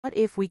What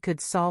if we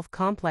could solve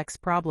complex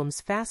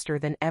problems faster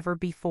than ever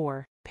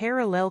before?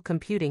 Parallel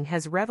computing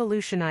has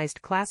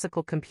revolutionized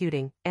classical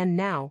computing, and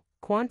now,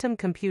 quantum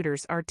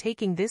computers are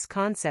taking this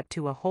concept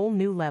to a whole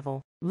new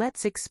level.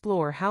 Let's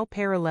explore how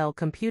parallel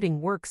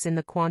computing works in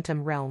the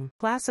quantum realm.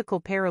 Classical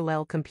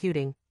parallel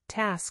computing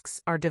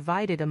tasks are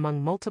divided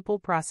among multiple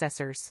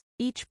processors.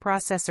 Each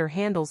processor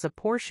handles a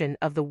portion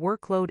of the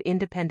workload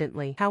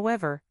independently.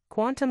 However,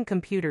 quantum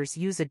computers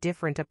use a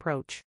different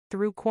approach.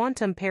 Through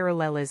quantum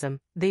parallelism,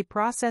 they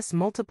process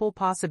multiple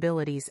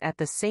possibilities at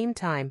the same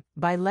time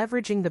by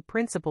leveraging the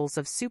principles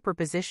of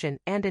superposition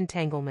and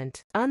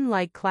entanglement.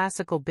 Unlike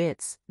classical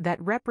bits that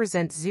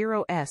represent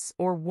 0s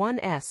or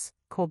 1s,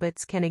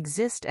 qubits can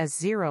exist as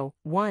 0,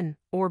 1,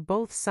 or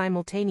both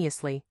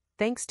simultaneously,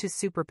 thanks to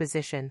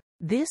superposition.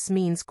 This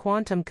means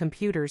quantum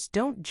computers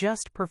don't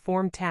just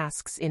perform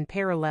tasks in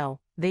parallel,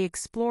 they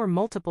explore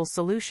multiple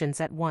solutions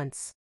at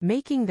once,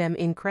 making them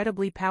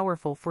incredibly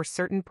powerful for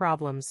certain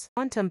problems.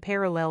 Quantum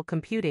parallel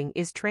computing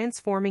is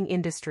transforming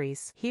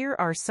industries. Here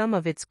are some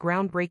of its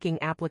groundbreaking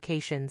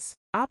applications.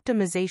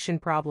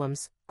 Optimization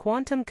problems.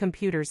 Quantum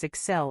computers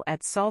excel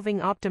at solving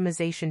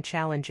optimization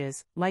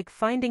challenges, like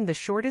finding the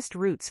shortest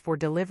routes for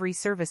delivery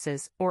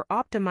services or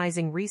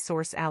optimizing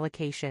resource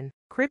allocation.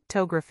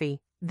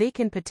 Cryptography. They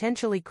can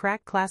potentially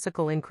crack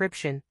classical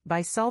encryption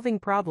by solving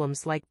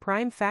problems like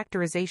prime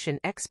factorization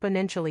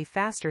exponentially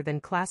faster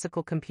than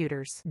classical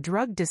computers.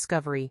 Drug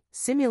discovery.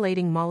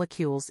 Simulating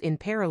molecules in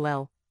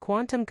parallel,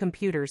 quantum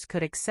computers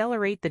could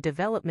accelerate the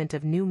development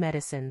of new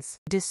medicines.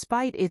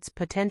 Despite its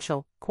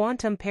potential,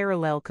 quantum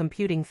parallel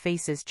computing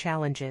faces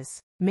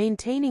challenges.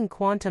 Maintaining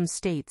quantum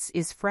states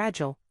is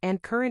fragile,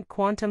 and current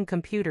quantum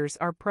computers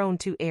are prone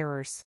to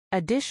errors.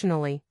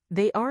 Additionally,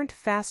 they aren't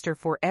faster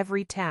for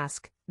every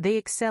task. They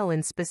excel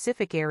in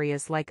specific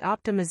areas like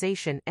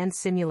optimization and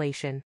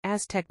simulation.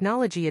 As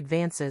technology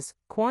advances,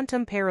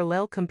 quantum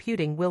parallel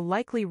computing will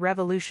likely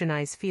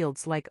revolutionize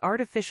fields like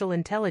artificial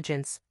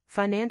intelligence,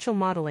 financial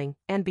modeling,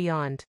 and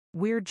beyond.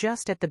 We're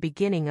just at the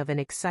beginning of an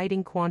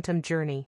exciting quantum journey.